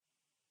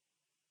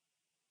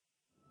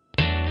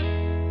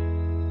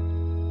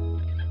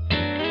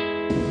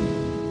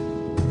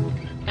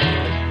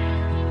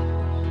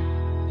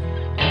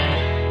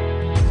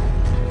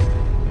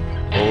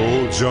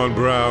John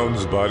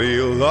Brown's body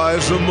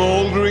lies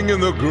a-mouldering in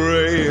the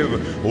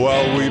grave,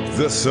 while weep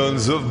the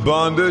sons of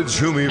bondage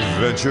whom he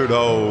ventured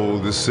all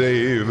to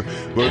save.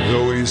 But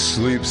though he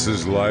sleeps,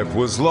 his life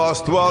was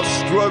lost while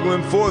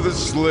struggling for the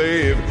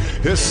slave.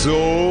 His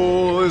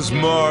soul is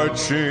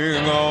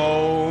marching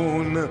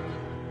on.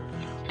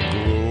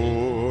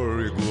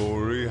 Glory,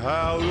 glory,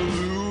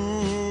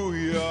 hallelujah.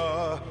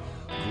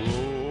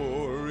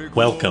 Glory,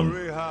 Welcome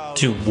glory,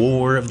 to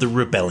War of the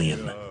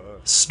Rebellion,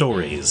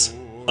 Stories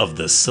of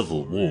the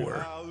Civil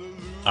War.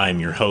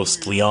 I'm your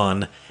host,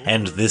 Leon,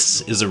 and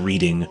this is a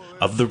reading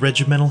of the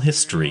regimental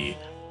history,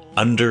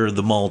 Under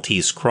the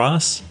Maltese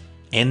Cross,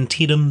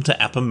 Antietam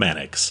to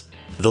Appomattox,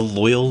 the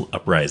Loyal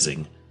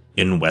Uprising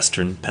in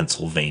Western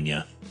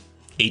Pennsylvania,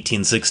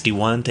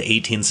 1861 to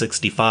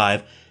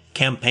 1865,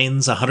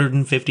 Campaign's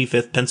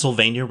 155th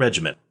Pennsylvania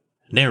Regiment,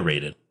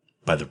 narrated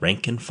by the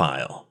rank and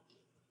file.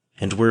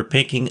 And we're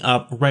picking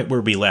up right where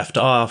we left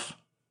off,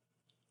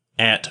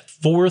 at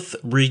 4th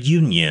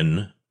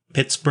Reunion,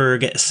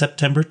 Pittsburgh,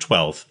 September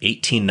 12th,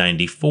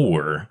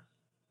 1894,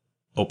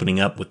 opening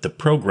up with the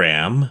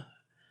program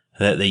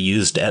that they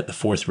used at the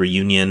 4th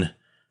Reunion,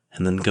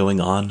 and then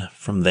going on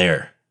from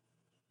there.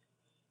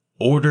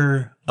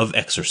 Order of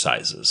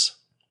Exercises.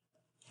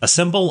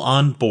 Assemble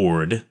on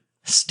board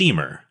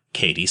steamer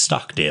Katy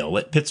Stockdale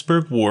at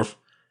Pittsburgh Wharf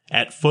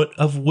at foot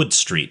of Wood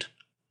Street,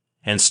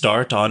 and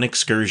start on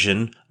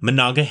excursion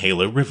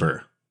Monongahela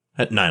River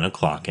at 9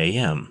 o'clock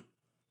a.m.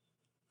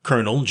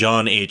 Colonel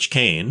John H.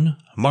 Kane,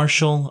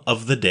 Marshal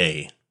of the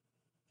Day.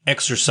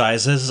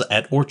 Exercises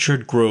at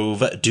Orchard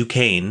Grove,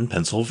 Duquesne,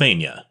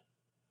 Pennsylvania,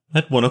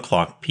 at 1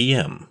 o'clock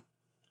p.m.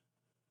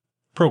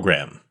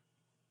 Program.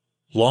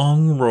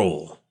 Long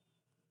Roll.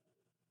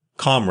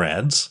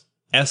 Comrades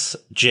S.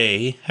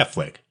 J.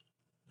 Hefflick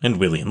and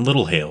William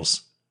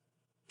Littlehales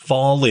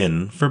fall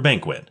in for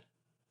banquet.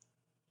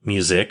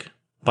 Music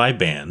by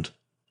band.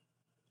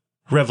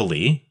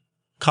 Reveille.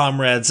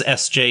 Comrades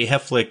S. J.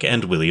 Hefflick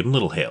and William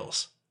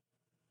Littlehales.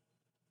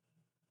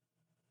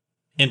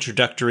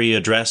 Introductory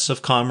address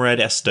of Comrade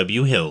S.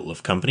 W. Hill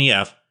of Company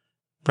F,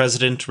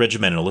 President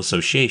Regimental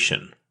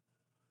Association.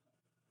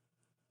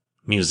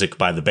 Music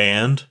by the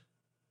band.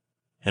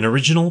 An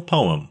original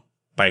poem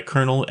by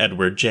Colonel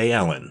Edward J.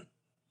 Allen.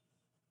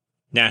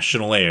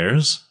 National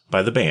airs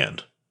by the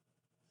band.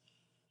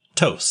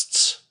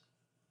 Toasts.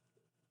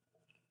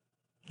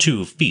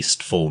 To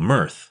feastful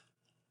mirth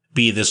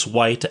be this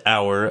white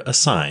hour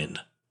assigned,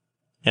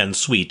 and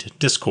sweet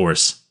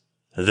discourse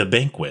the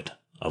banquet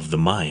of the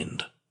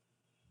mind.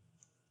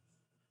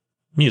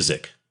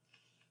 Music.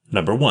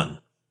 Number 1.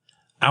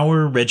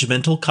 Our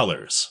Regimental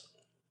Colors.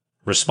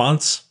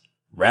 Response,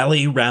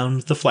 Rally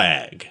Round the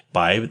Flag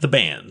by the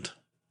band.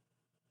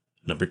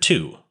 Number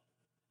 2.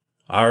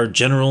 Our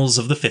Generals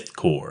of the 5th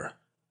Corps.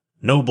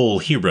 Noble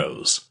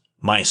heroes,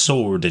 my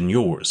sword and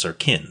yours are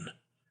kin.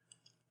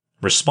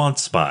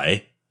 Response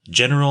by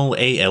General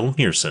A. L.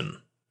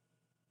 Mearson.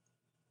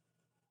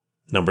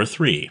 Number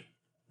 3.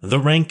 The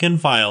rank and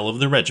file of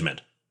the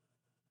regiment.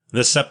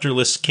 The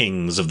scepterless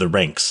kings of the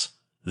ranks,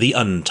 the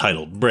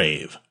untitled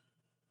brave.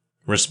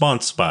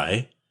 Response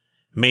by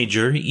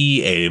Major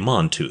E. A.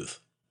 Montooth.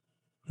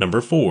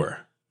 Number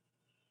 4.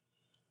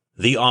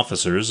 The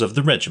officers of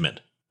the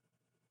regiment.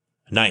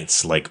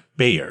 Knights like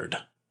Bayard,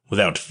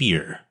 without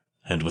fear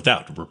and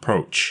without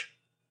reproach.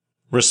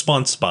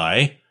 Response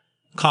by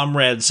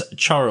Comrades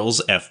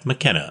Charles F.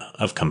 McKenna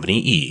of Company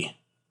E.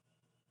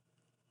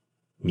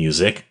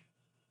 Music.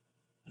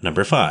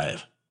 Number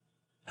 5.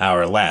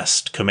 Our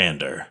last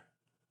commander.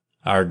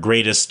 Our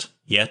greatest,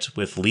 yet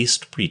with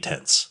least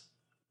pretense.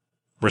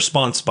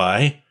 Response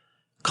by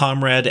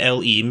Comrade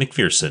L. E.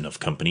 McPherson of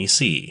Company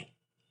C.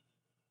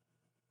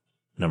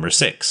 Number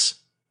 6.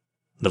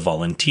 The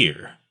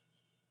Volunteer.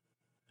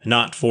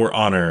 Not for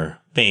honor,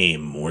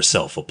 fame, or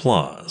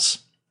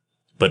self-applause,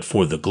 but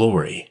for the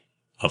glory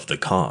of the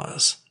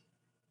cause.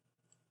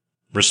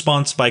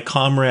 Response by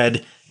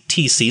Comrade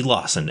T. C.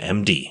 Lawson,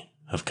 M.D.,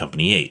 of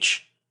Company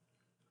H.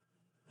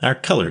 Our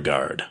color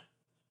guard.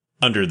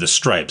 Under the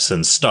stripes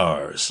and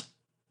stars,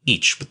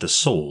 each with the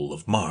soul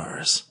of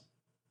Mars.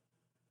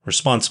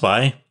 Response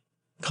by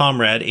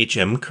Comrade H.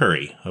 M.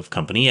 Curry of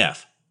Company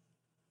F.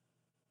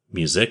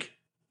 Music.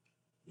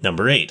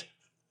 Number 8.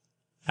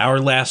 Our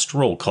last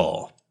roll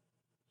call.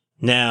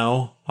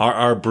 Now are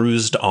our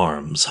bruised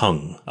arms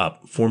hung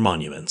up for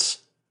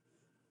monuments.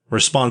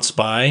 Response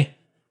by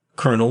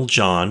Colonel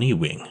John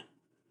Ewing.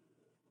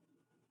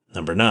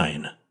 Number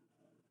 9.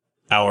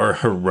 Our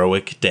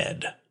heroic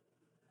dead.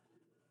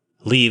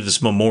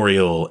 Leaves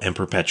memorial and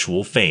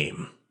perpetual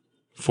fame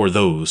for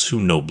those who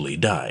nobly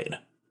died.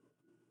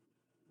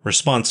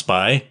 Response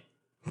by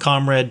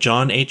Comrade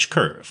John H.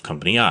 Kerr of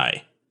Company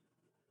I.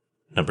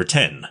 Number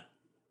 10.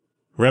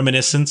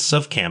 Reminiscence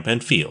of Camp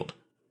and Field.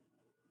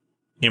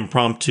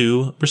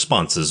 Impromptu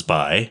responses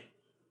by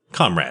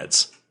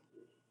Comrades.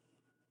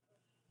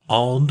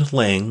 Auld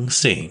Lang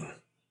Syne.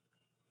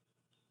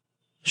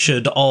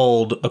 Should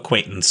auld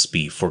acquaintance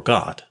be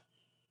forgot,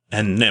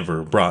 and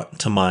never brought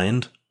to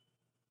mind?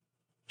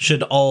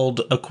 Should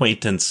auld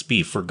acquaintance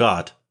be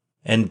forgot,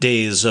 and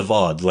days of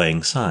Auld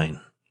Lang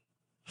Syne.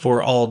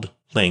 For Auld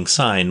Lang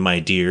Syne, my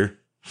dear,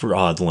 for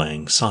Auld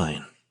Lang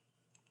Syne.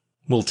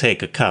 We'll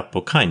take a cup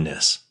o'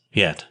 kindness,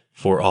 yet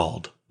for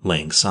Auld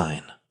Lang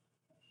Syne.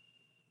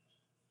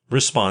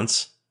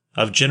 Response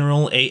of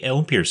General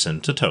A.L.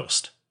 Pearson to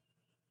toast.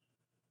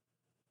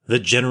 The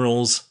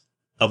Generals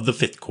of the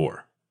Fifth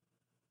Corps.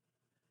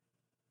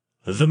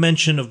 The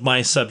mention of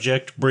my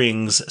subject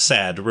brings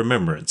sad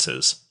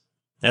remembrances,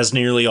 as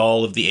nearly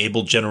all of the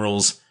able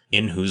generals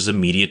in whose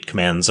immediate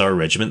commands our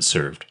regiment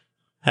served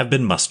have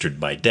been mustered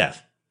by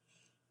death.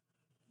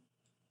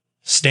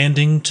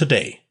 Standing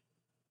today,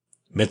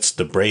 midst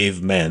the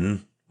brave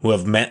men who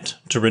have met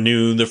to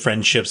renew the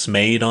friendships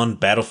made on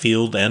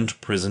battlefield and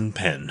prison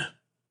pen,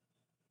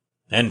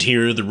 and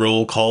hear the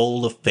roll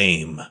call of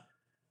fame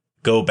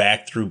go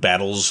back through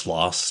battles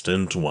lost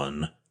and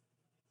won,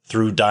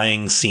 through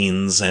dying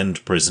scenes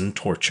and prison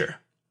torture,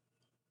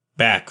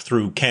 back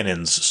through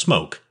cannon's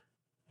smoke,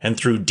 and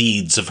through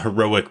deeds of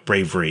heroic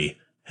bravery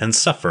and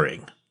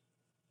suffering.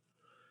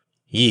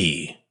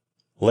 Ye,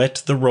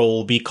 let the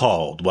roll be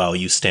called while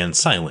you stand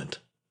silent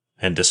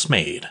and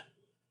dismayed.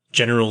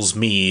 Generals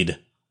Meade,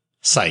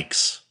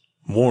 Sykes,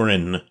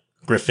 Warren,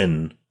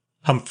 Griffin,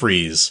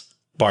 Humphreys,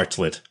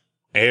 Bartlett,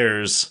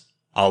 Ayres,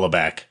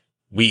 Allaback,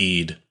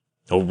 Weed,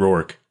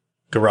 O'Rourke,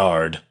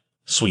 Garrard,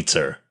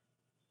 Sweetser.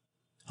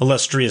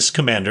 Illustrious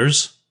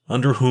commanders,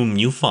 under whom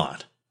you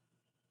fought,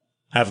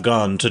 have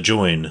gone to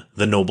join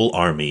the noble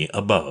army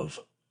above.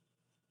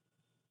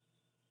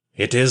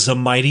 It is a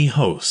mighty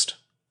host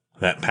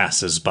that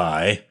passes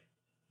by,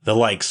 the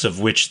likes of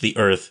which the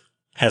earth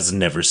has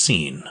never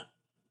seen.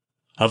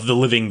 Of the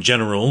living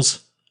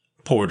generals,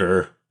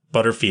 Porter,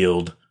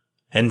 Butterfield,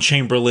 and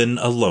Chamberlain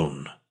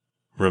alone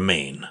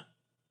remain.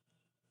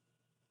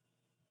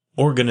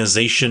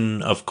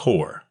 Organization of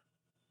Corps.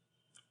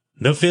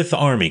 The 5th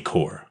Army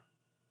Corps,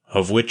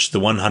 of which the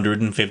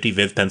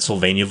 155th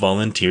Pennsylvania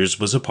Volunteers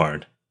was a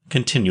part,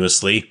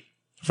 continuously,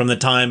 from the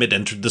time it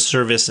entered the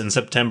service in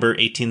September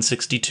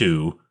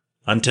 1862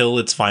 until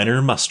its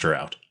final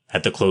muster-out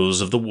at the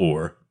close of the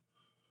war,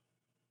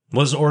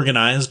 was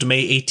organized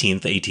May 18,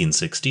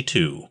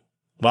 1862,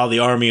 while the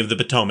Army of the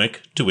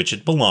Potomac, to which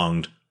it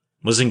belonged,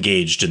 was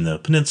engaged in the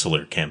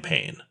Peninsular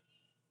Campaign.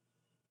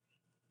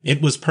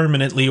 It was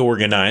permanently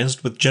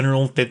organized with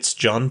General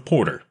Fitz-John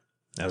Porter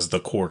as the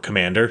Corps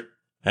commander,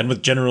 and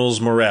with Generals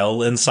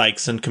Morrell and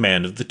Sykes in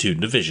command of the 2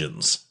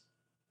 divisions.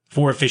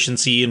 For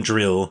efficiency in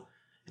drill,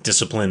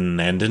 discipline,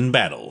 and in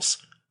battles,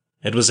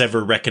 it was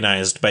ever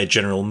recognized by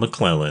General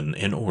McClellan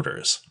in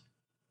orders.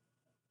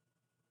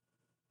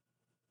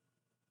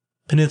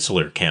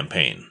 Peninsular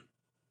Campaign.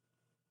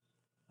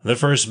 The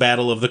first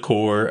battle of the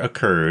Corps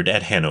occurred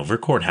at Hanover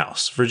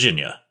Courthouse,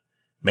 Virginia,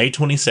 May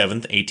 27,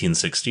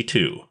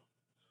 1862.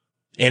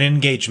 An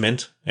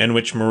engagement in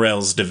which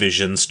Morrell's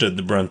division stood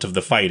the brunt of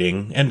the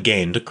fighting and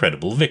gained a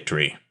credible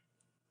victory.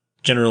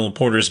 General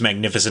Porter's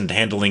magnificent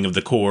handling of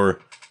the Corps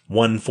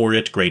won for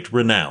it great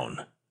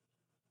renown.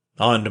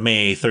 On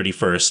May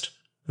 31st,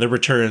 the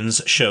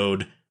returns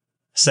showed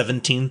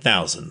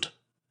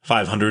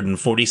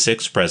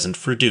 17,546 present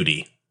for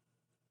duty.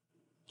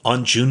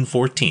 On June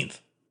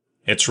 14th,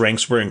 its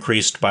ranks were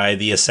increased by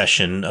the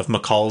accession of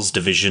McCall's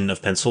Division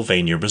of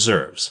Pennsylvania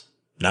Reserves,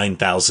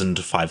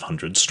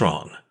 9,500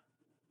 strong.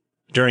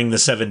 During the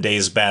 7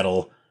 days'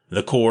 battle,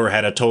 the Corps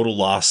had a total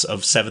loss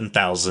of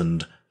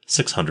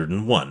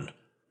 7,601,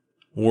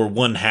 or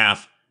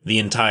 1/2 the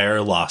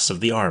entire loss of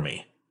the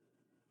army.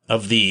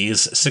 Of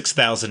these,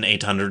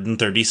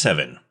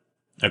 6,837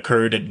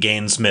 occurred at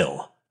Gaines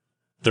Mill,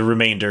 the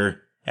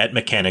remainder at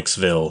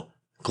Mechanicsville,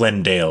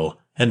 Glendale,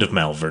 and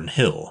Malvern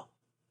Hill.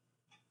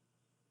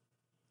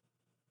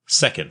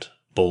 2nd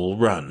Bull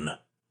Run.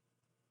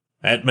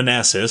 At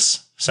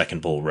Manassas,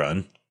 2nd Bull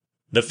Run,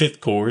 the 5th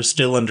Corps,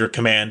 still under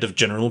command of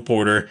General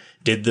Porter,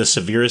 did the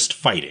severest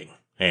fighting,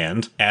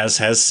 and, as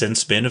has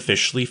since been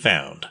officially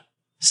found,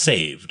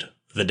 saved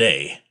the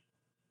day.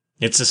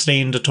 It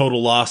sustained a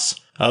total loss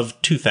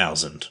of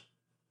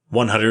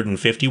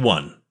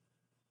 2,151,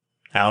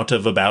 out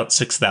of about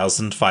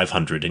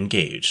 6,500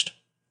 engaged.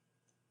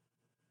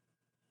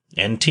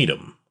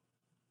 Antietam.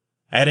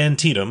 At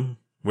Antietam,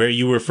 where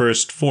you were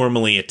first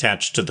formally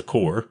attached to the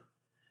Corps,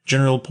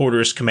 General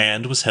Porter's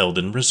command was held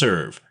in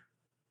reserve.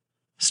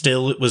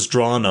 Still, it was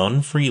drawn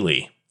on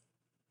freely.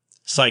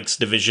 Sykes'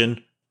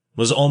 division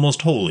was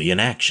almost wholly in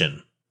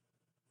action.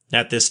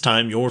 At this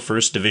time, your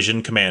 1st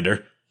Division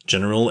commander,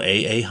 General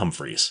A.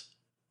 Humphreys,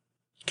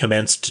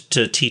 commenced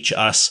to teach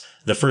us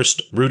the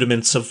first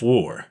rudiments of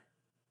war.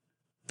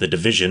 The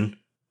division,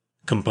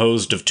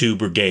 composed of 2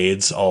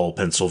 brigades, all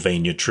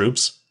Pennsylvania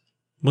troops,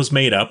 was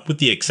made up, with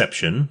the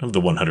exception of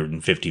the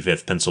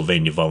 155th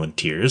Pennsylvania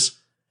Volunteers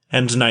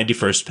and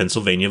 91st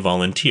Pennsylvania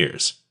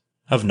Volunteers,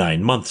 of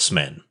 9 months'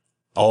 men,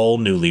 all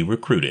newly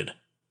recruited.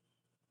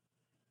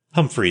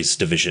 Humphreys'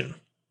 Division.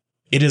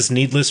 It is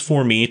needless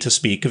for me to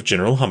speak of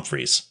General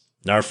Humphreys,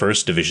 our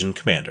 1st Division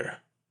commander.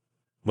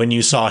 When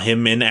you saw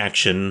him in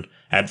action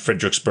at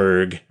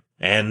Fredericksburg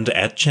and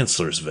at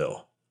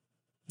Chancellorsville,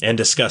 and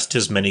discussed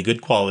his many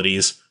good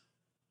qualities,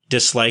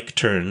 dislike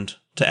turned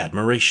to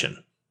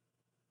admiration.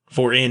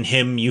 For in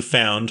him you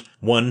found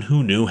one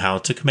who knew how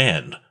to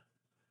command,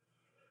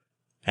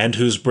 and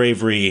whose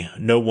bravery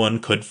no one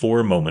could for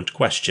a moment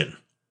question.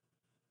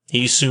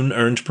 He soon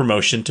earned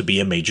promotion to be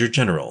a Major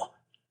General,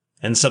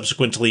 and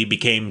subsequently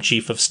became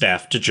Chief of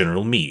Staff to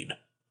General Meade,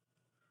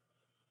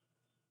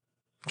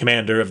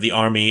 Commander of the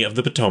Army of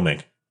the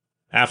Potomac,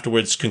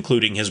 afterwards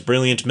concluding his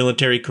brilliant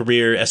military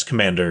career as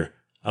Commander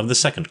of the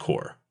Second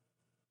Corps.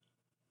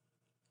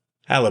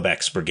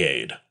 Hallebeck's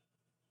Brigade.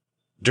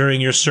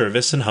 During your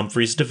service in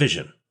Humphreys'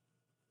 division,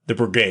 the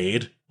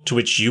brigade to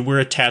which you were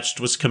attached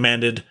was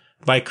commanded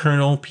by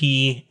Colonel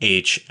P.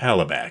 H.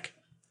 Hallebeck.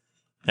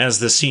 As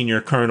the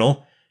senior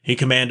colonel, he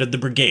commanded the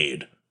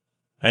brigade,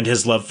 and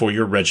his love for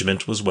your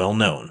regiment was well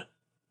known.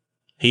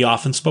 He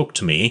often spoke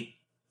to me,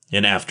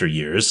 in after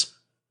years,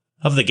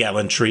 of the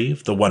gallantry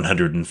of the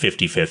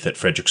 155th at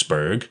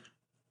Fredericksburg.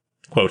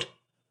 Quote,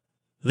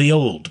 "The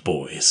old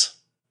boys,"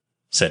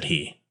 said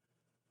he,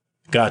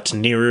 "got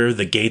nearer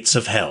the gates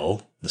of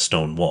hell, the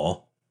stone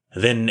wall,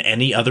 than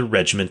any other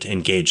regiment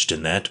engaged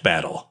in that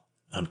battle."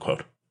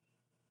 Unquote.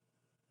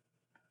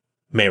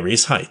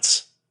 Marye's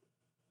Heights.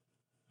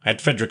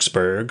 At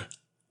Fredericksburg,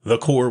 the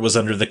Corps was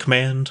under the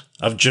command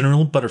of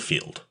General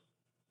Butterfield.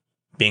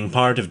 Being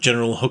part of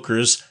General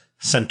Hooker's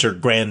Center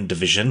Grand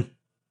Division,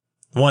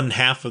 one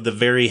half of the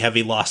very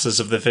heavy losses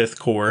of the 5th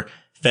Corps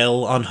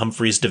fell on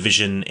Humphreys'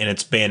 division in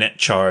its bayonet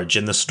charge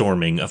in the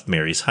storming of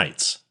Marye's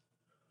Heights.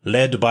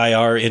 Led by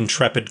our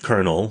intrepid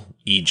Colonel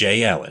E.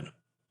 J. Allen,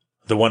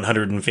 the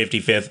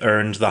 155th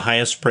earned the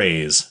highest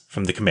praise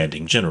from the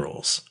commanding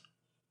generals.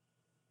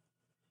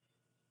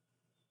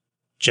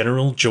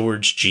 General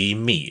George G.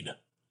 Meade.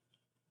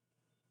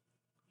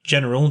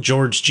 General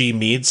George G.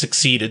 Meade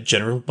succeeded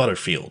General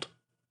Butterfield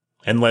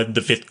and led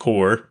the 5th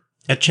Corps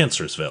at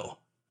Chancellorsville.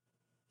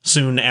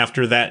 Soon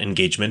after that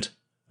engagement,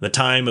 the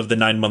time of the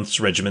 9 months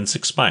regiments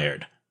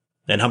expired,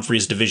 and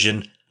Humphreys'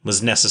 division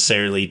was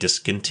necessarily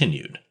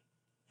discontinued,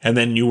 and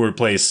then you were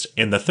placed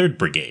in the 3rd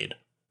Brigade,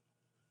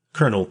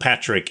 Colonel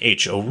Patrick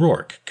H.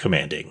 O'Rourke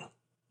commanding,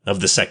 of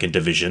the 2nd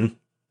Division,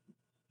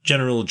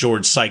 General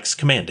George Sykes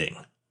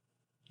commanding.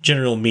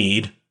 General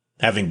Meade,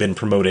 having been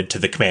promoted to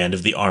the command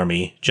of the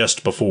army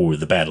just before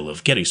the Battle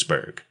of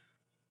Gettysburg,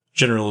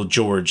 General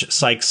George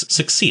Sykes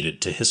succeeded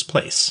to his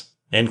place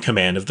in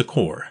command of the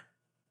Corps,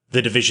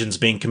 the divisions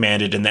being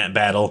commanded in that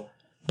battle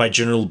by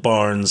General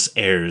Barnes,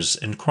 Ayres,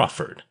 and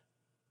Crawford.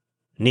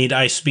 Need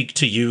I speak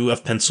to you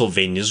of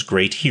Pennsylvania's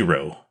great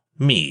hero,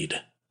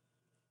 Meade?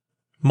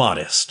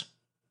 Modest,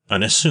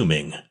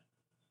 unassuming,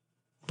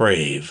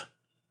 brave.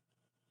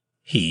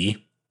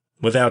 He,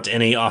 without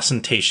any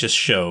ostentatious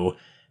show,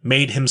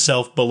 made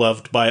himself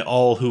beloved by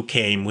all who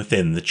came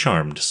within the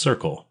charmed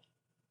circle.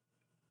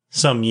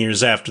 Some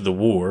years after the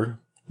war,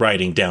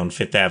 riding down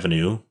Fifth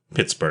Avenue,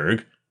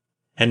 Pittsburgh,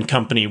 in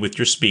company with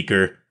your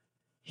speaker,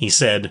 he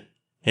said,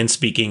 in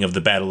speaking of the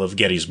Battle of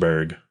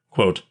Gettysburg,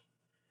 quote,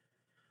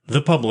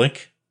 "The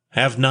public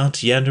have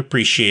not yet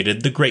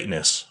appreciated the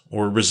greatness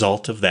or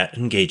result of that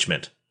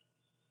engagement.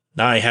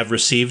 I have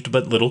received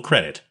but little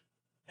credit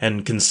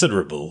and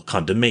considerable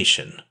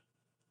condemnation.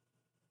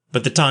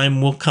 But the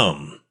time will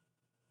come,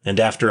 and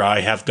after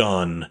I have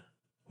gone,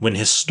 when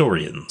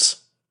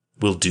historians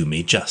will do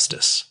me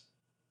justice."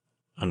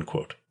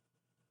 Unquote.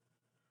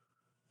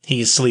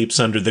 He sleeps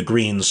under the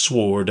green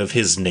sward of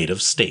his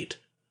native state,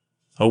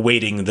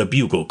 awaiting the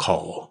bugle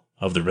call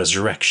of the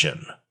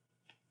resurrection.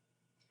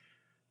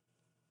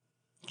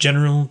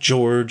 General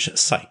George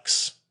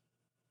Sykes.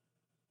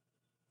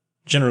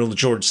 General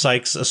George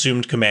Sykes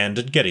assumed command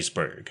at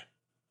Gettysburg,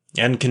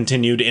 and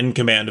continued in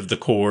command of the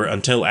Corps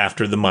until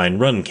after the Mine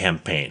Run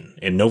campaign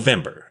in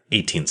November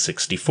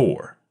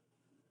 1864.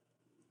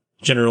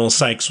 General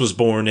Sykes was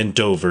born in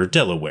Dover,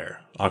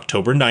 Delaware,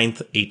 October 9,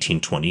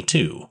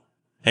 1822,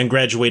 and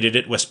graduated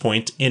at West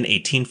Point in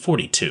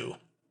 1842.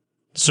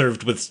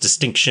 Served with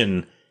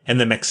distinction in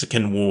the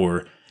Mexican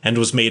War and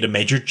was made a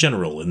Major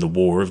General in the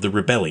War of the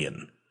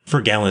Rebellion for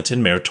gallant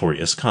and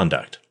meritorious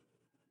conduct.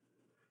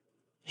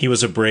 He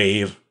was a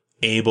brave,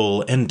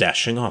 able, and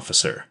dashing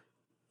officer.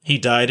 He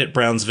died at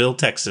Brownsville,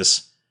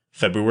 Texas,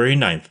 February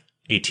 9,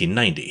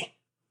 1890,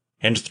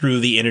 and through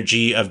the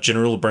energy of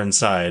General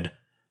Burnside,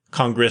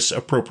 Congress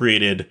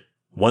appropriated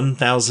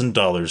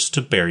 $1,000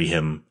 to bury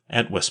him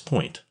at West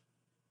Point.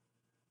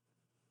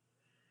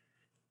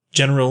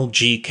 General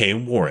G. K.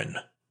 Warren.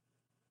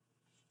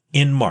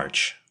 In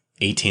March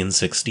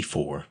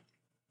 1864,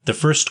 the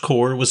 1st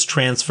Corps was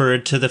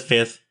transferred to the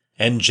 5th,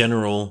 and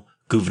General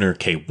Gouverneur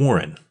K.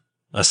 Warren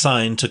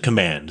assigned to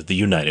command the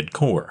United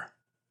Corps.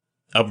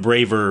 A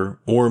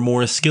braver or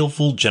more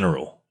skillful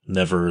general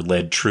never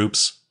led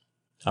troops.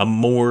 A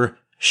more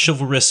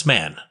chivalrous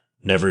man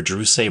never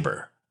drew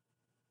saber.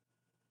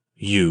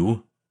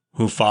 You,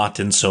 who fought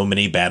in so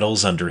many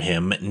battles under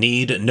him,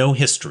 need no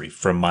history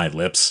from my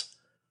lips.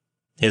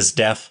 His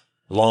death,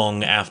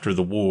 long after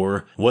the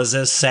war, was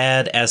as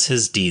sad as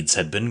his deeds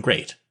had been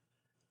great.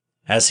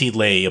 As he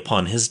lay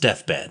upon his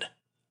deathbed,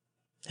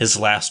 his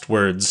last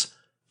words,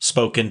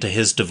 spoken to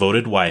his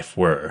devoted wife,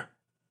 were,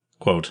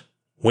 quote,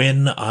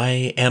 "When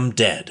I am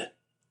dead,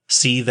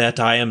 see that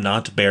I am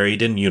not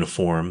buried in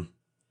uniform,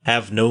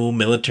 have no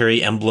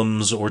military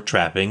emblems or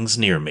trappings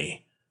near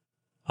me,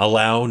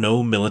 allow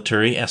no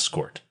military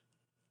escort,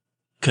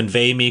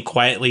 convey me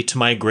quietly to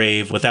my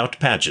grave without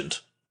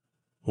pageant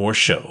or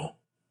show.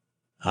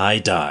 I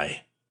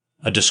die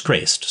a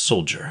disgraced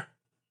soldier."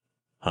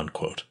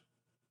 Unquote.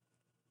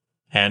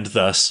 And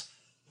thus,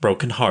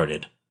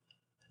 broken-hearted,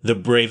 the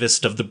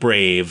bravest of the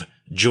brave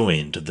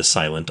joined the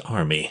silent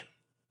army.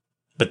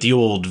 But the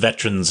old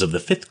veterans of the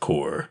Fifth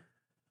Corps,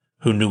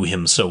 who knew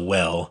him so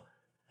well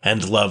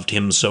and loved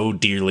him so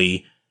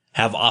dearly,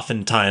 have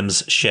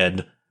oftentimes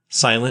shed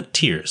silent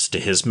tears to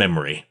his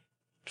memory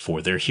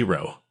for their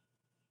hero.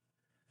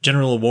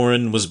 General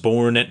Warren was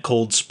born at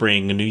Cold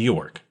Spring, New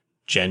York,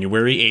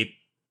 January 8,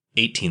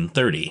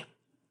 1830,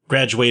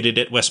 graduated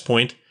at West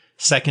Point,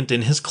 second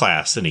in his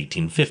class in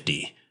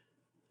 1850,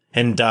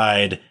 and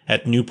died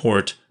at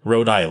Newport,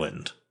 Rhode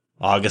Island,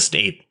 August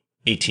 8,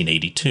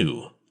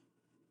 1882.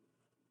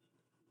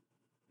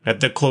 At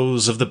the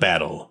close of the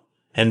battle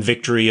and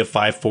victory of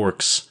Five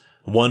Forks,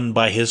 won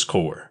by his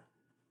corps,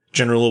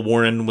 General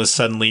Warren was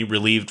suddenly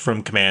relieved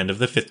from command of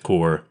the Fifth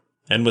Corps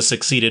and was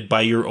succeeded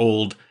by your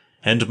old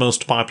and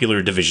most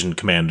popular division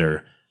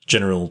commander,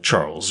 General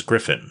Charles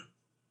Griffin.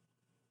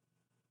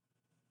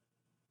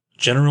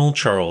 General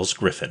Charles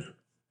Griffin.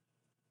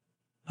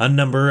 A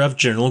number of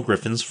General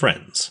Griffin's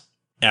friends,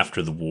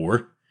 after the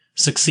war,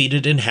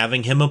 succeeded in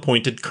having him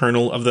appointed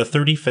colonel of the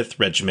 35th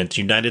Regiment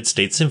United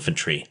States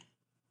Infantry,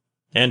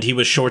 and he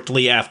was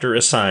shortly after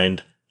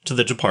assigned to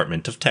the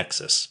Department of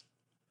Texas.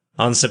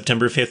 On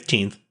September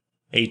 15,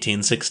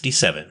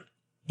 1867,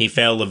 he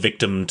fell a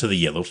victim to the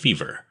yellow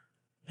fever,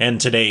 and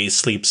today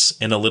sleeps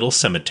in a little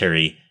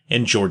cemetery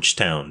in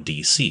Georgetown,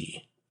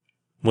 D.C.,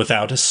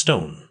 without a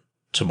stone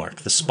to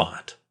mark the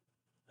spot.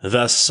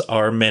 Thus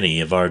are many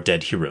of our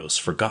dead heroes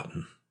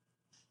forgotten.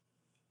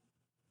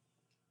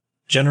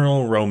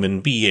 General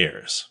Roman B.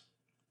 Ayres.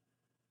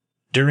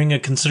 During a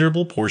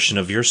considerable portion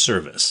of your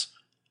service,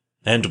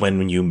 and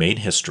when you made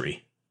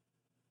history,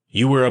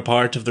 you were a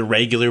part of the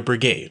regular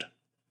brigade,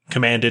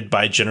 commanded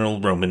by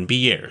General Roman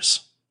B.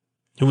 Ayres,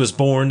 who was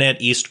born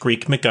at East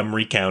Creek,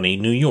 Montgomery County,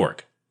 New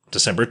York,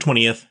 December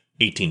 20th,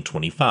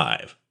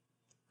 1825,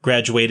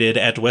 graduated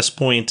at West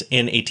Point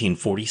in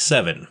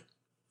 1847,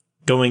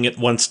 going at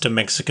once to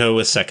Mexico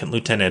as second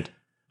lieutenant,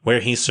 where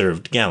he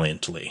served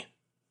gallantly.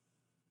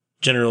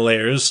 General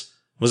Ayres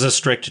was a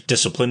strict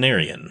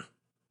disciplinarian,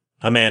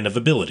 a man of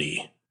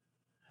ability,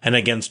 and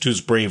against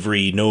whose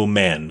bravery no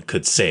man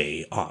could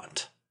say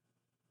aught.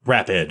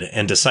 Rapid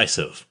and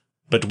decisive,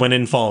 but when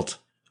in fault,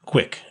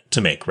 quick to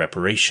make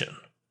reparation.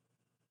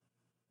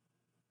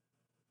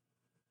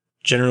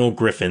 General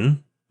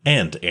Griffin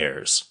and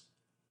Ayres.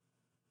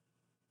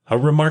 A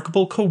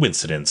remarkable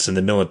coincidence in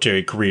the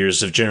military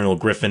careers of General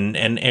Griffin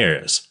and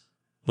Ayres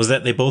was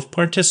that they both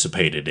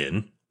participated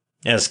in,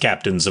 as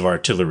captains of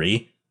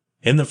artillery,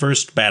 in the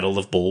First Battle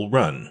of Bull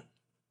Run,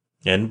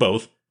 and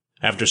both,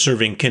 after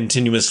serving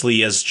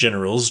continuously as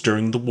generals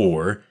during the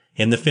war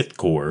in the Fifth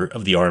Corps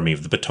of the Army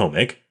of the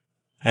Potomac,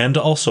 and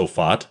also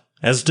fought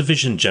as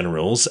division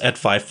generals at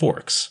Five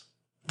Forks,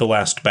 the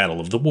last battle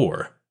of the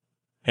war,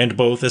 and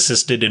both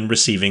assisted in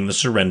receiving the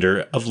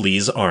surrender of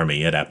Lee's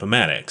army at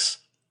Appomattox.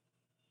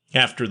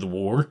 After the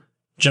war,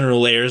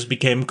 General Ayres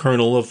became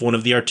colonel of one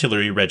of the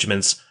artillery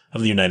regiments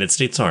of the United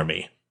States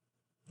Army,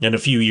 and a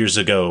few years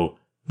ago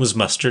was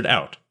mustered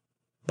out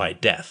by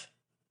death.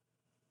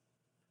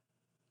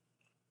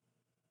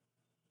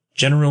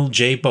 General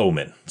J.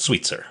 Bowman,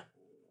 Sweetser.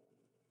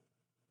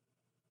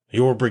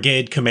 Your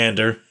brigade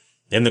commander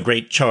in the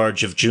great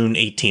charge of June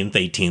 18,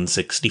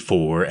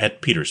 1864,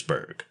 at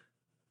Petersburg,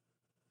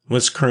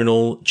 was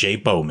Colonel J.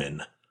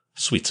 Bowman,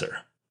 Sweetser.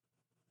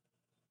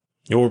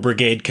 Your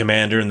brigade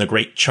commander in the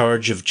great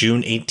charge of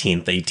June 18,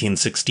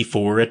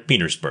 1864, at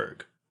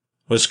Petersburg,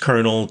 was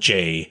Colonel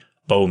J.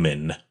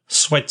 Bowman,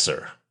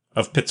 Sweitzer,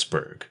 of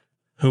Pittsburgh,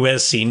 who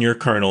as senior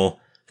colonel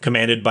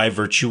commanded by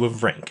virtue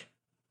of rank.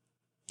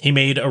 He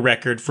made a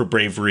record for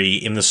bravery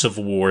in the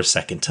Civil War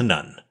second to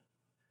none.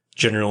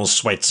 General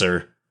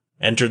Sweitzer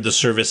entered the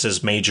service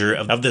as major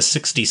of the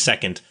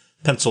 62nd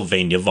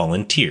Pennsylvania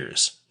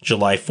Volunteers,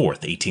 July 4,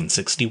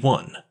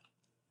 1861,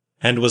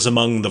 and was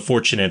among the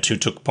fortunate who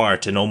took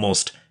part in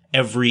almost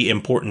every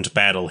important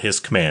battle his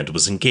command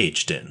was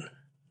engaged in.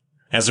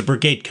 As a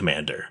brigade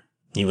commander,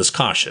 he was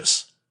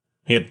cautious,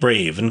 yet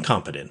brave and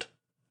competent.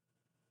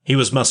 He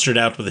was mustered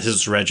out with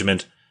his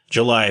regiment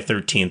July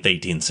 13,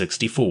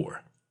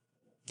 1864.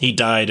 He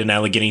died in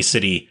Allegheny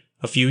City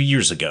a few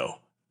years ago,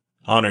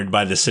 honored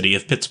by the city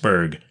of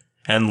Pittsburgh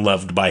and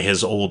loved by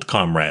his old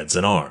comrades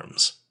in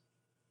arms.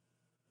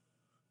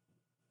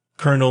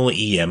 Colonel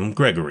E. M.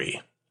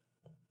 Gregory.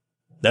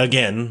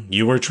 Again,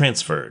 you were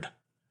transferred,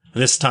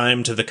 this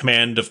time to the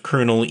command of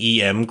Colonel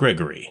E. M.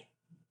 Gregory,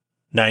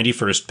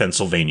 91st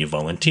Pennsylvania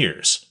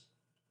Volunteers,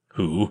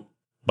 who,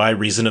 by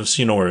reason of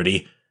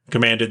seniority,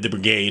 commanded the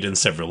brigade in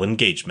several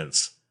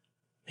engagements.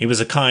 He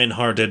was a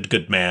kind-hearted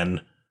good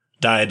man,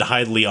 died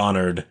highly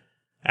honored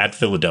at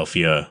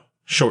Philadelphia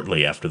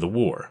shortly after the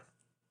war.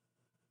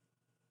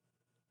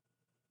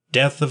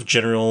 Death of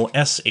General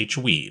S. H.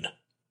 Weed.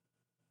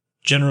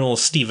 General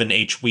Stephen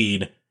H.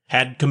 Weed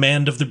had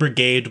command of the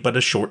brigade but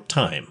a short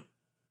time.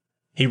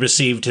 He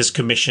received his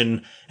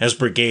commission as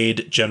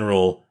brigade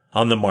general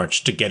on the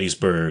march to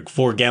Gettysburg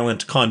for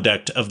gallant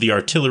conduct of the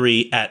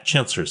artillery at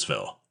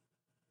Chancellorsville.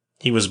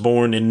 He was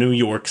born in New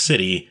York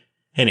City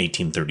in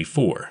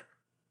 1834,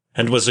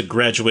 and was a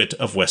graduate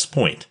of West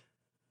Point.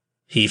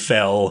 He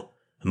fell,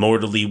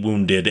 mortally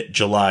wounded,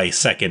 July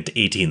 2,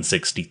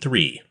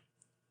 1863,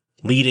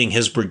 leading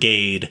his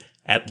brigade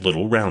at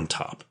Little Round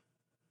Top.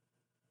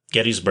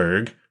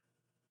 Gettysburg,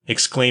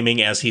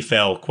 exclaiming as he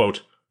fell,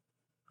 quote,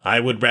 "I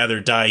would rather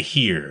die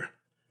here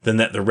than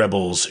that the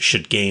rebels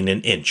should gain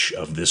an inch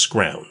of this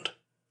ground."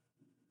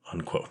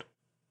 Unquote.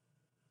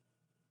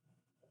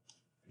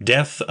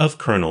 Death of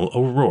Colonel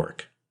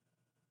O'Rourke.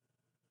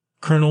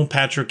 Colonel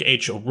Patrick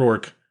H.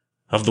 O'Rourke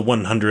of the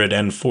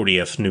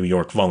 140th New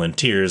York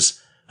Volunteers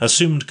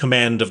assumed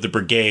command of the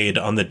brigade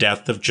on the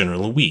death of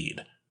General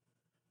Weed,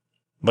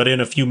 but in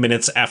a few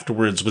minutes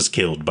afterwards was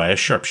killed by a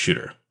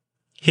sharpshooter,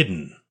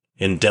 hidden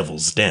in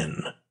Devil's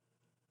Den.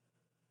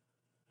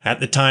 At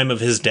the time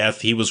of his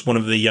death, he was one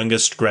of the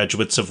youngest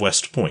graduates of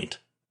West Point.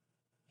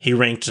 He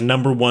ranked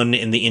number 1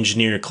 in the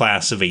engineer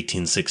class of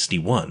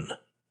 1861.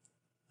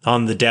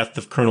 On the death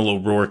of Colonel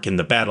O'Rourke in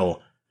the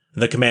battle,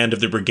 the command of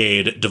the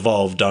brigade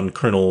devolved on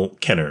Colonel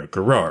Kenner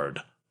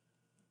Garrard,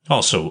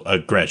 also a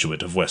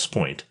graduate of West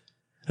Point,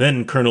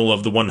 then colonel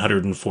of the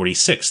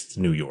 146th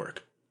New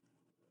York.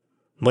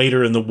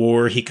 Later in the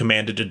war, he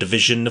commanded a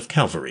division of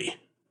cavalry,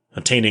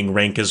 attaining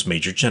rank as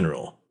major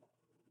general.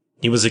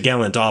 He was a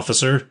gallant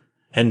officer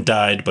and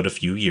died but a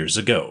few years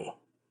ago.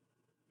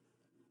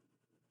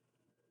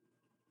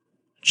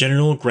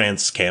 General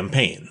Grant's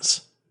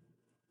campaigns.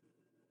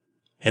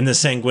 In the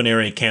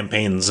sanguinary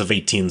campaigns of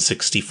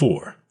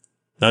 1864,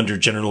 under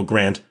General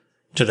Grant,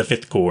 to the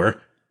Fifth Corps,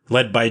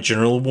 led by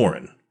General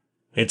Warren,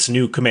 its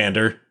new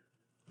commander,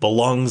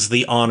 belongs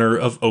the honor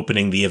of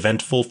opening the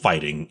eventful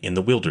fighting in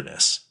the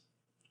Wilderness.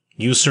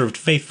 You served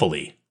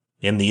faithfully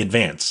in the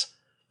advance,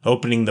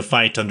 opening the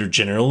fight under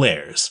General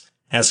Ayres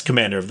as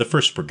commander of the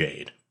 1st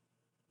Brigade,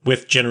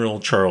 with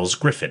General Charles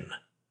Griffin,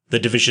 the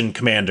division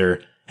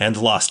commander, and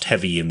lost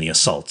heavy in the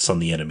assaults on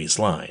the enemy's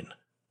line.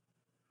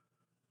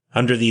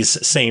 Under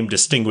these same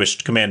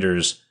distinguished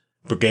commanders,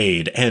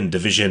 brigade and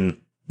division,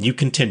 you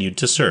continued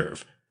to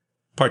serve,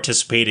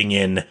 participating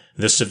in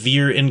the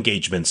severe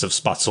engagements of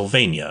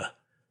Spotsylvania,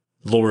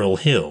 Laurel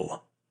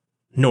Hill,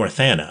 North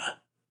Anna,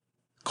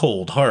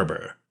 Cold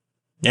Harbor,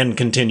 and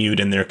continued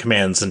in their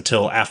commands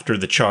until after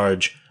the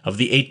charge of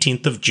the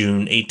 18th of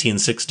June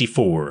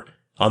 1864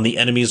 on the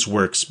enemy's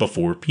works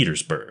before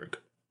Petersburg.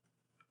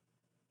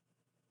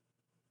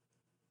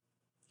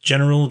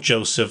 General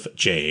Joseph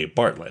J.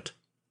 Bartlett.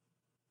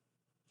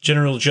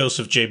 General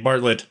Joseph J.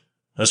 Bartlett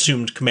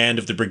assumed command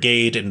of the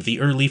brigade in the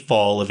early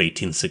fall of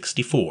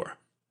 1864,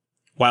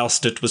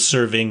 whilst it was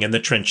serving in the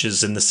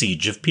trenches in the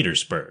siege of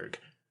Petersburg.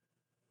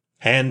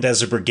 And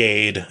as a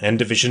brigade and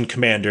division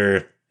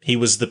commander, he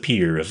was the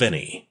peer of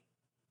any.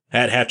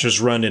 At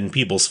Hatcher's Run and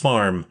Peebles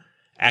Farm,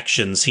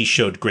 actions he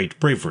showed great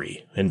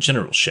bravery and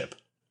generalship.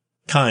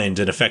 Kind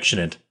and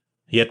affectionate,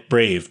 yet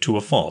brave to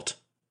a fault.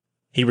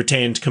 He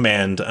retained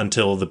command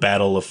until the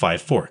Battle of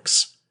Five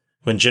Forks,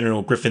 when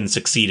General Griffin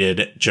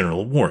succeeded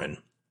General Warren,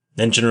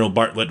 and General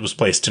Bartlett was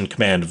placed in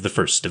command of the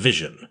 1st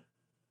Division.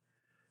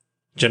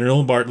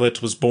 General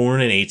Bartlett was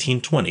born in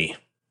 1820.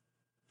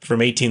 From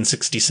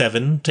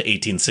 1867 to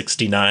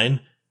 1869,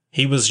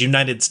 he was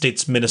United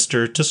States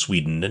Minister to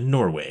Sweden and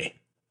Norway.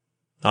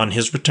 On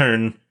his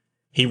return,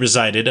 he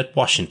resided at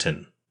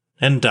Washington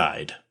and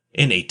died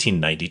in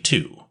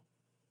 1892.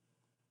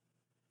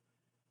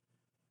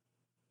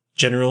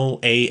 General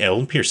A.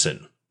 L.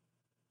 Pearson.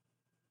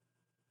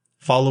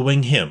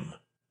 Following him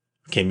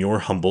came your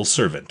humble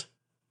servant,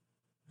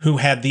 who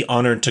had the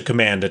honor to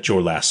command at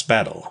your last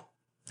battle,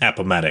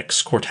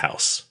 Appomattox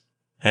Courthouse,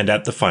 and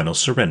at the final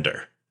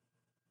surrender.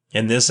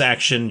 In this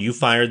action you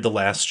fired the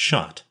last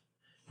shot,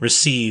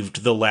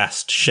 received the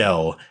last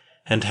shell,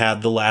 and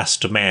had the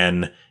last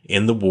man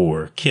in the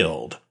war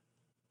killed,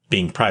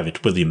 being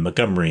Private William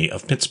Montgomery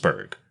of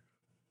Pittsburgh.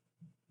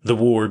 The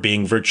war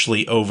being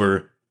virtually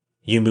over,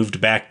 you moved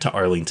back to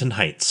Arlington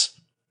Heights,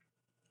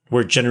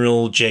 where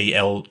General J.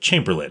 L.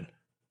 Chamberlain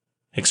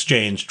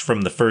exchanged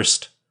from the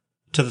 1st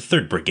to the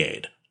 3rd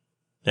Brigade,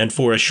 and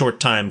for a short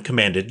time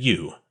commanded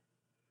you,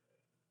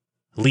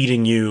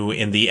 leading you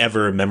in the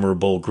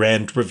ever-memorable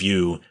Grand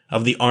Review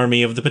of the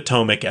Army of the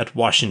Potomac at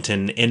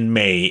Washington in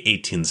May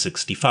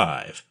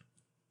 1865.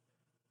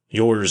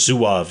 Your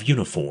Zouave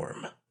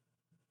uniform,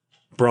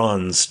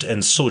 bronzed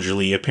and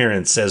soldierly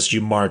appearance as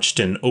you marched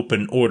in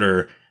open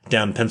order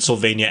down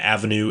Pennsylvania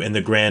Avenue in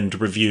the Grand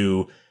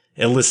Review,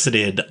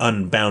 elicited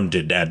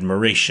unbounded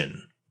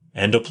admiration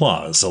and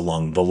applause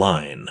along the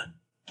line.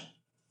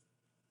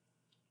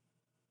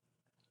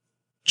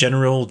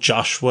 General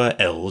Joshua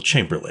L.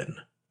 Chamberlain.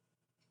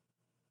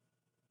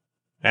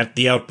 At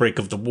the outbreak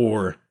of the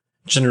war,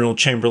 General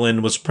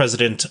Chamberlain was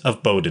president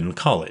of Bowdoin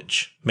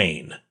College,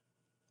 Maine,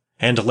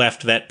 and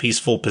left that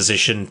peaceful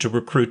position to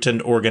recruit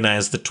and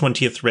organize the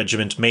 20th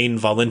Regiment Maine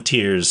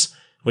Volunteers,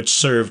 which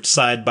served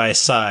side by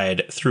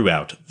side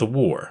throughout the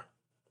war,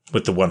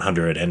 with the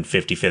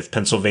 155th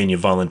Pennsylvania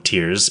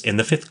Volunteers in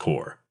the 5th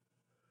Corps.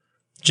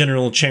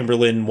 General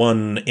Chamberlain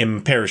won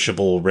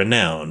imperishable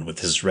renown with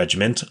his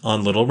regiment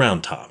on Little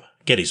Round Top,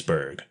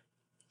 Gettysburg,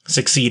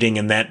 succeeding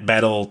in that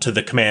battle to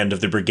the command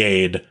of the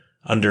brigade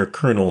under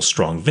Colonel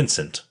Strong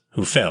Vincent,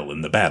 who fell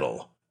in the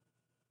battle.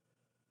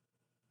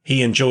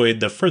 He enjoyed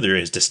the further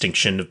his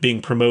distinction of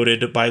being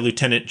promoted by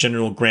Lieutenant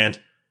General Grant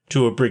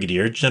to a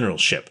brigadier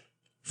generalship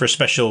for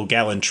special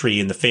gallantry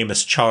in the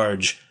famous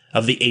charge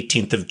of the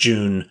 18th of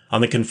June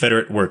on the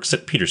Confederate works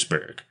at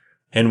Petersburg,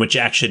 in which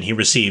action he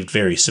received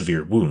very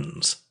severe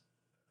wounds.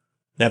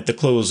 At the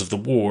close of the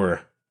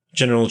war,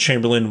 General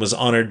Chamberlain was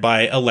honored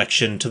by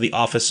election to the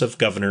office of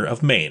Governor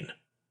of Maine,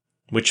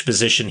 which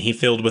position he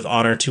filled with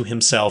honor to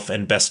himself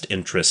and best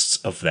interests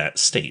of that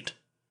state.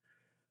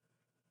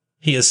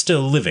 He is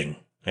still living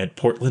at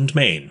Portland,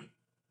 Maine,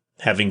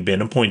 having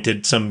been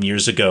appointed some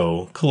years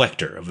ago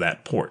collector of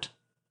that port.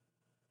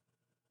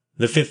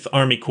 The 5th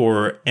Army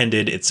Corps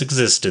ended its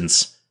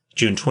existence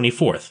June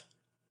 24th,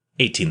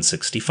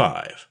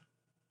 1865.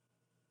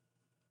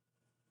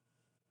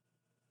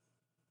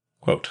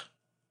 Quote,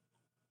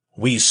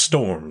 "We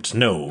stormed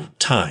no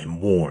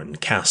time-worn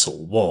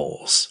castle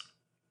walls,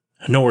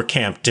 nor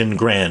camped in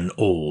grand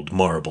old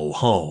marble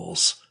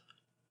halls,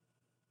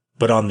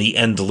 but on the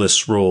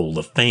endless roll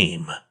of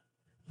fame,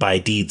 by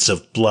deeds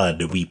of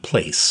blood we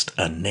placed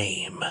a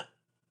name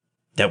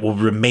that will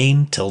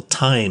remain till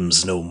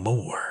time's no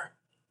more,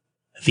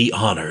 the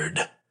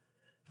honored,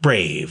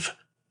 brave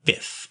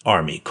 5th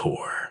Army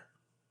Corps."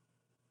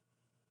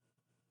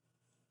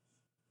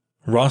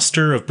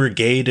 Roster of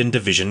Brigade and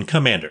Division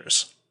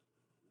Commanders.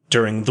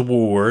 During the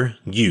war,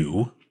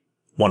 U,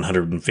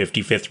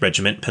 155th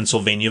Regiment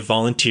Pennsylvania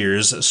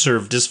Volunteers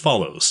served as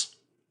follows.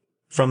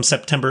 From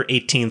September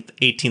 18,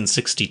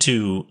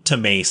 1862 to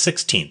May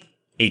 16,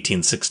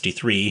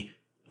 1863,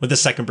 with the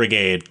 2nd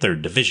Brigade,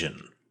 3rd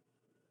Division.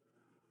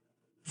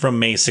 From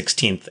May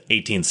 16,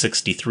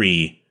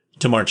 1863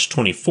 to March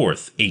 24,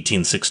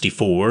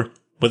 1864,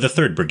 with the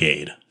 3rd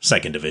Brigade,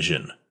 2nd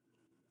Division.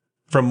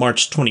 From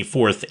March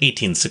 24,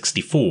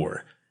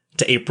 1864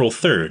 to April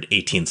 3,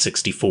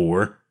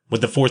 1864,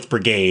 with the 4th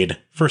Brigade,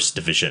 1st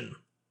Division.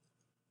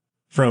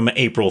 From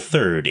April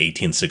 3,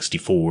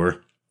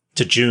 1864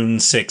 to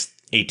June 6,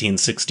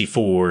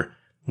 1864,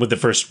 with the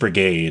 1st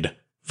Brigade,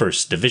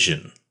 1st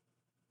Division.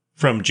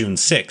 From June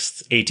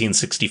 6,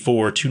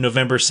 1864 to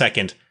November 2,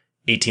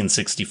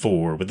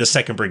 1864, with the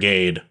 2nd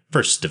Brigade,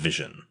 1st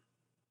Division.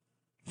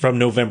 From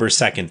November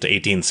 2,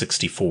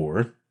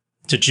 1864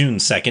 to June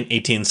 2,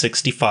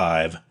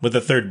 1865, with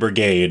the 3rd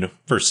Brigade,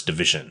 1st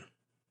Division.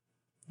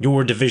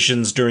 Your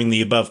divisions during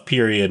the above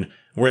period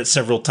were at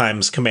several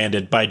times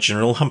commanded by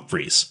General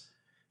Humphreys,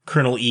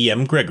 Colonel E.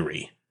 M.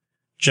 Gregory,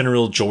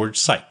 General George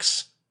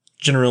Sykes,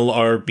 General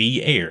R.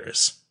 B.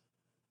 Ayers,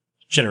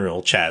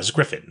 General Chas.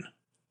 Griffin,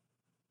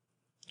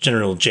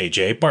 General J.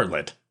 J.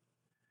 Bartlett,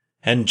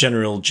 and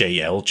General J.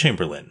 L.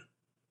 Chamberlain.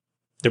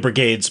 The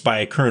brigades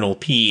by Colonel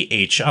P.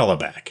 H.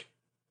 Alaback,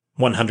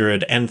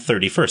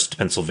 131st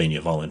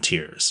Pennsylvania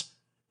Volunteers,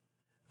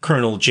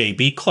 Colonel J.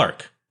 B.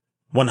 Clark,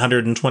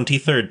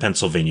 123rd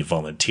Pennsylvania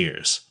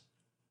Volunteers,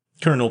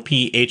 Colonel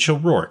P. H.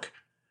 O'Rourke,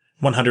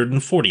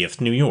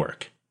 140th New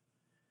York,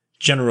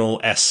 General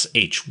S.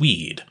 H.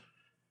 Weed,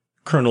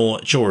 Colonel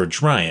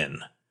George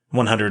Ryan,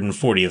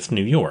 140th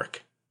New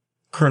York,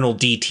 Colonel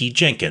D. T.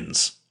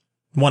 Jenkins,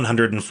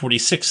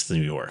 146th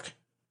New York,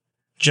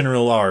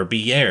 General R.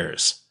 B.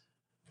 Ayers,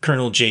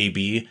 Colonel J.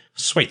 B.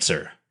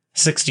 Schweitzer,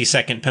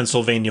 62nd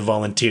Pennsylvania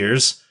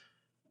Volunteers,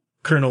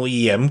 Colonel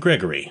E. M.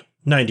 Gregory,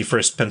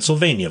 91st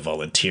Pennsylvania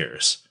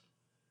Volunteers,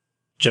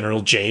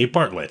 General J.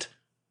 Bartlett,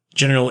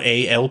 General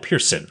A. L.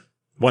 Pearson,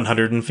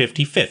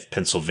 155th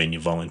Pennsylvania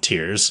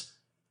Volunteers,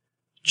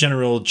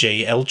 General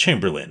J. L.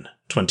 Chamberlain,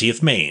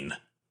 20th Maine,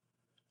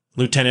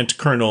 Lieutenant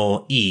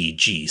Colonel E.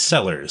 G.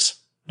 Sellers,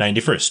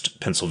 91st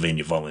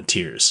Pennsylvania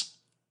Volunteers,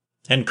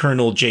 and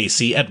Colonel J.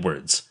 C.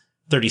 Edwards,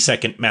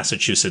 32nd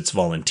Massachusetts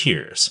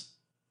Volunteers.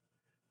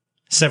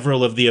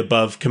 Several of the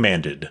above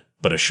commanded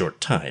but a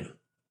short time,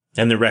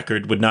 and the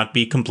record would not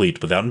be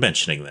complete without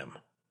mentioning them.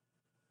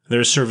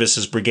 Their service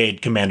as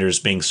brigade commanders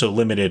being so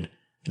limited,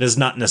 it is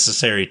not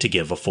necessary to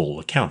give a full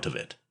account of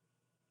it.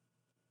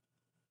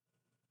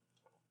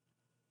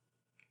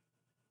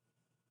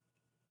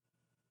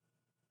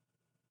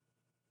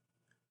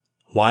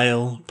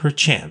 While,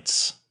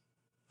 perchance,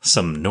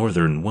 some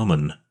northern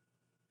woman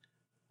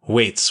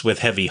waits with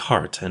heavy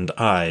heart and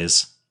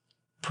eyes,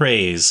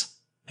 prays,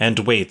 and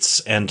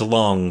waits and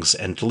longs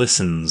and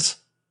listens,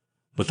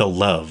 with a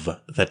love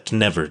that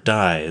never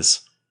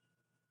dies,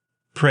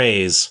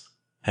 prays,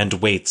 and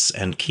waits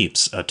and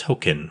keeps a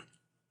token,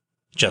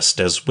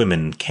 just as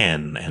women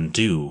can and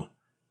do,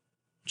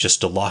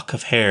 just a lock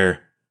of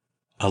hair,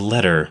 a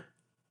letter,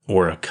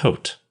 or a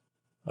coat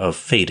of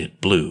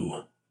faded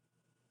blue.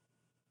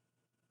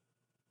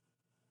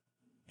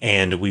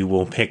 And we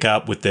will pick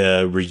up with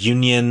the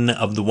reunion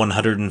of the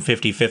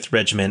 155th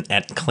Regiment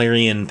at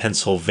Clarion,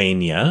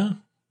 Pennsylvania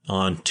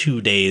on 2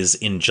 days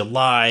in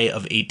July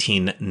of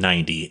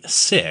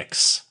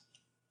 1896.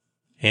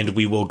 And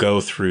we will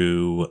go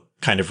through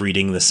kind of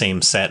reading the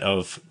same set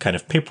of kind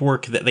of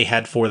paperwork that they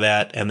had for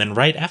that. And then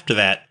right after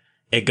that,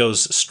 it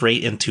goes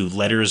straight into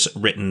letters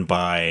written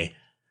by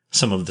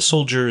some of the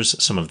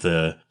soldiers, some of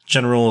the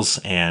generals,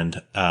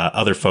 and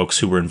other folks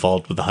who were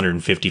involved with the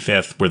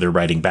 155th, where they're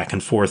writing back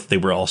and forth. They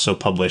were also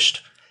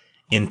published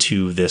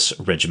into this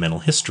regimental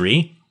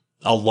history,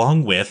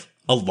 along with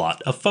a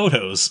lot of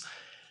photos.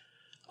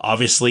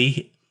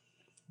 Obviously,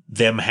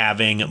 them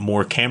having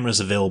more cameras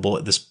available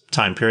at this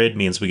time period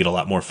means we get a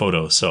lot more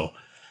photos. So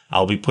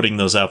I'll be putting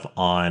those up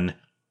on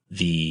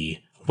the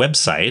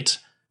website,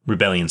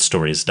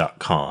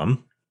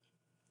 rebellionstories.com.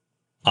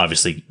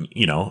 Obviously,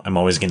 I'm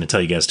always going to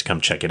tell you guys to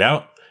come check it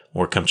out,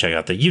 or come check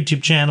out the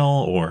YouTube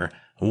channel, or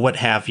what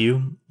have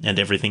you, and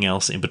everything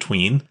else in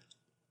between.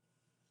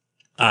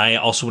 I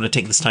also want to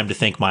take this time to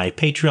thank my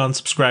Patreon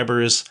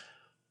subscribers.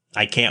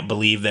 I can't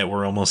believe that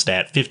we're almost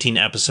at 15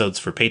 episodes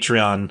for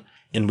Patreon,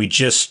 and we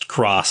just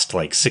crossed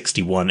like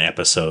 61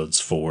 episodes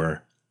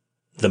for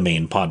the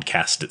main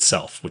podcast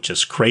itself, which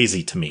is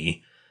crazy to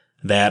me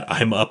that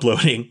I'm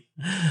uploading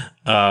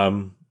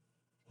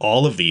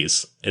all of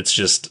these.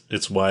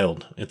 It's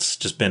wild. It's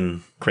just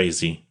been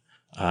crazy.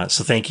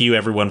 So thank you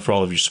everyone for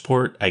all of your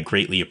support. I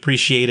greatly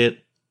appreciate it.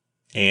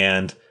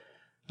 And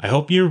I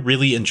hope you're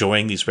really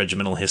enjoying these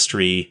regimental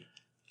history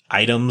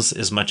items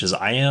as much as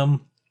I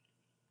am.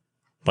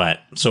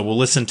 So we'll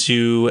listen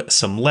to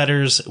some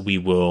letters. We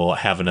will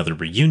have another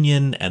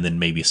reunion, and then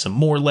maybe some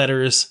more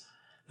letters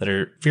that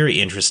are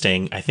very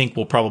interesting. I think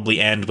we'll probably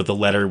end with a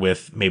letter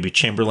with maybe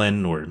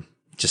Chamberlain, or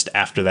just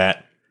after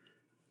that.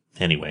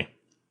 Anyway.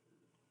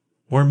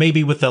 Or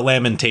maybe with the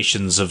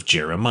Lamentations of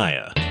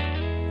Jeremiah.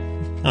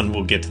 And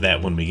we'll get to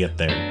that when we get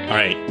there. All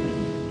right.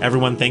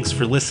 Everyone, thanks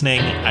for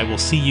listening. I will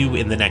see you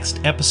in the next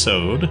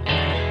episode.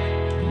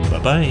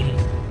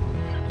 Bye-bye.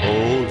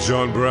 Old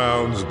John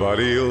Brown's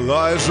body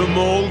lies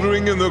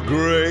a-mouldering in the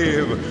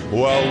grave,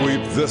 while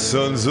weep the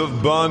sons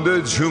of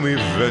bondage whom he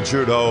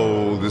ventured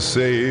all to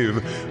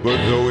save. But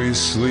though he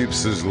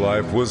sleeps, his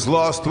life was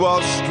lost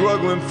while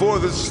struggling for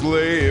the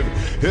slave.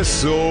 His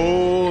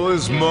soul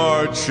is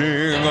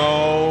marching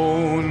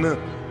on.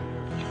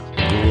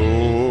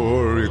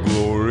 Glory,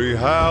 glory,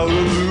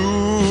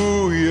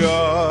 hallelujah.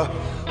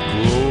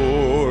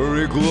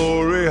 Glory,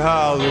 glory,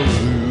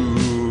 hallelujah.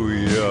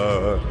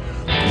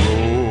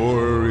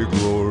 Glory,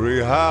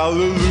 glory,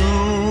 hallelujah.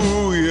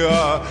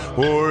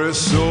 For his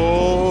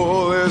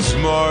soul is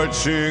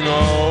marching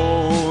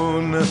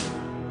on.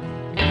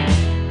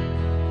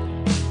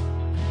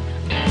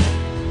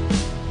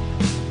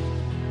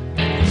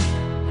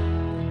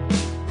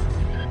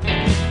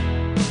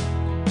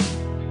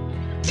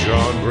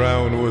 John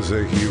Brown was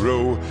a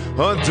hero,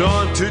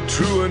 undaunted,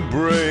 true and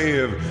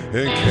brave.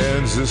 And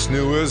Kansas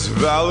knew his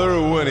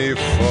valor when he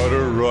fought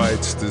her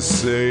rights to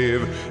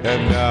save.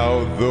 And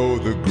now, though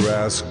the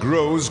grass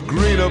grows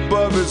green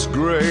above his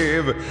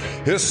grave,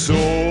 his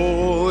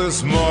soul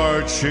is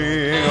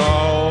marching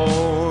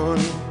on.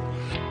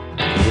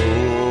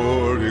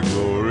 Glory,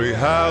 glory,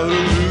 hallelujah.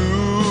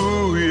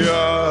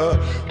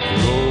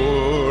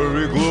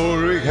 Glory,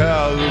 glory,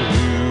 hallelujah.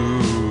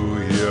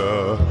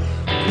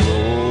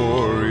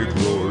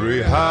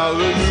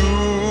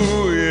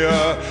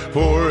 Hallelujah,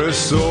 for his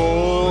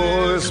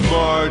soul is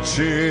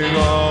marching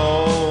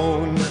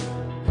on.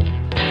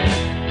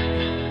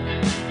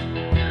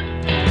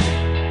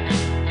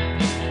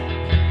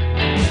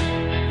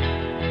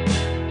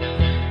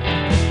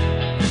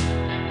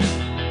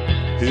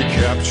 He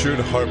captured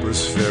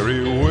Harper's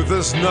Ferry with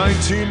his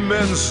 19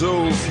 men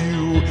so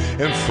few,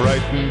 and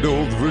frightened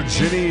old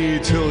Virginia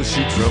till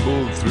she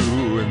trembled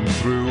through and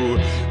through.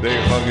 They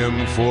hung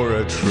him for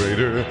a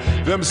traitor,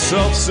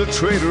 themselves a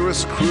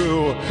traitorous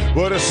crew,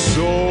 but his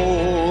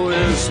soul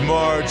is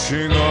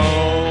marching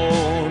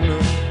on.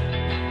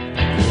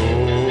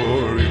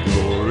 Glory,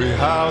 glory,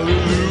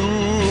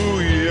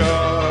 hallelujah.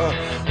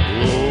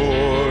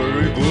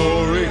 Glory,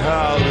 glory,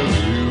 hallelujah.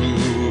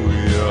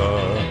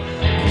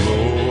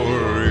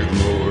 Glory,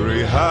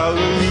 glory,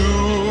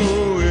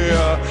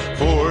 hallelujah.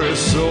 For his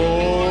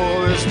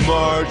soul is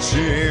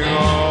marching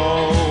on.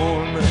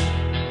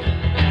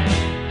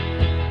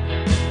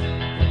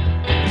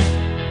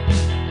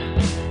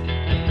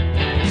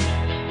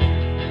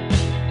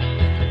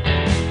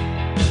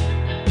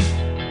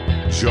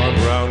 John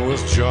Brown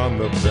was John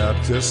the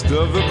Baptist,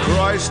 of the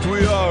Christ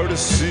we are to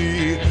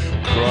see.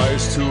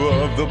 Christ who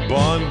of the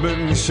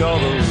bondman shall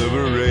the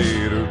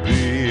liberator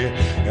be.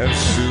 And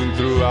soon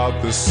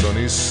throughout the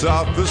sunny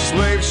South the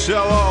slaves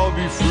shall all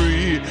be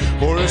free,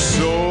 for his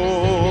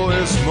soul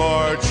is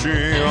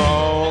marching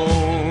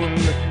on.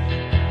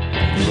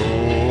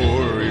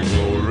 Glory,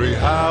 glory,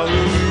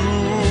 hallelujah.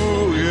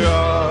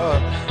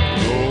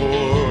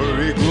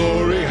 Glory,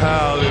 glory,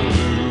 hallelujah.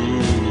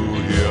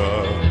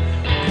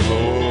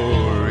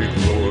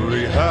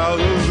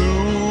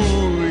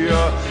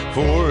 Hallelujah,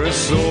 for his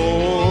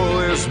soul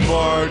is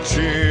marching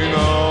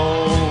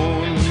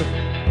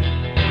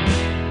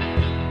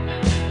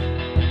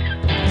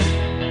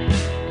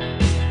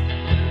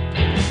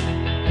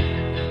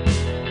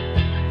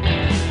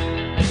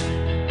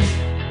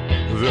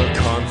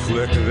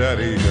that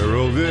he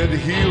heralded,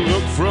 he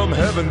looked from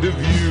heaven to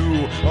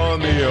view on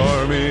the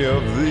army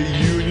of the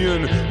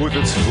Union with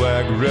its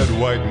flag red,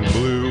 white, and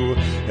blue.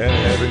 And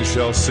heaven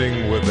shall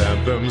sing with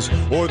anthems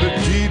o'er the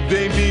deed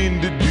they mean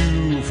to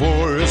do,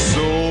 for his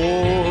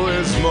soul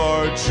is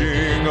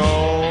marching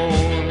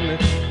on.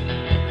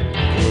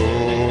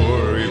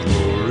 Glory,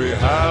 glory,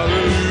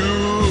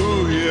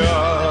 hallelujah.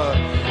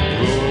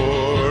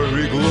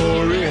 Glory,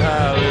 glory,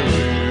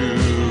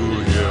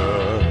 hallelujah.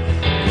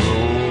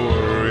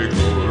 Glory,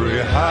 glory,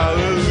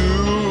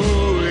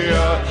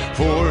 hallelujah.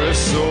 For his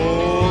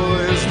soul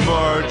is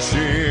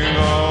marching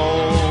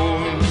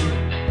on.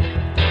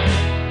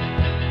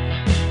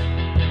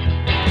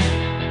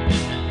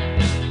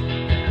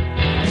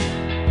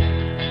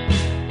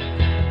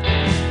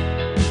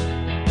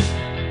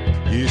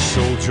 Ye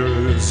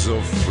soldiers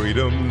of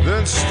freedom,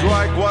 then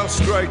strike while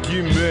strike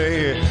ye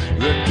may,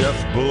 the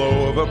death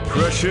blow of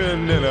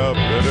oppression in a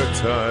better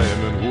time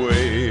and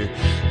way.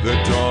 The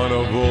dawn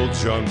of old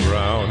John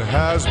Brown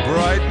has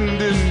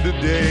brightened into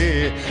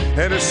day,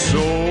 and his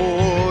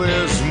soul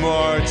is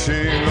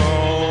marching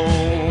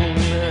on.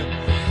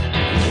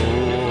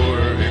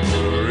 Glory,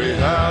 glory,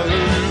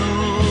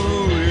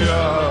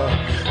 hallelujah.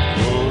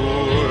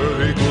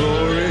 Glory,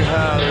 glory,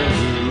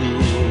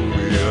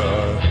 hallelujah.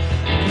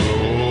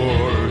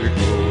 Glory,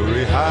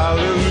 glory,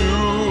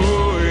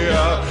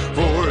 hallelujah.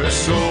 For his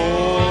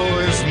soul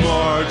is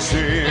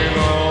marching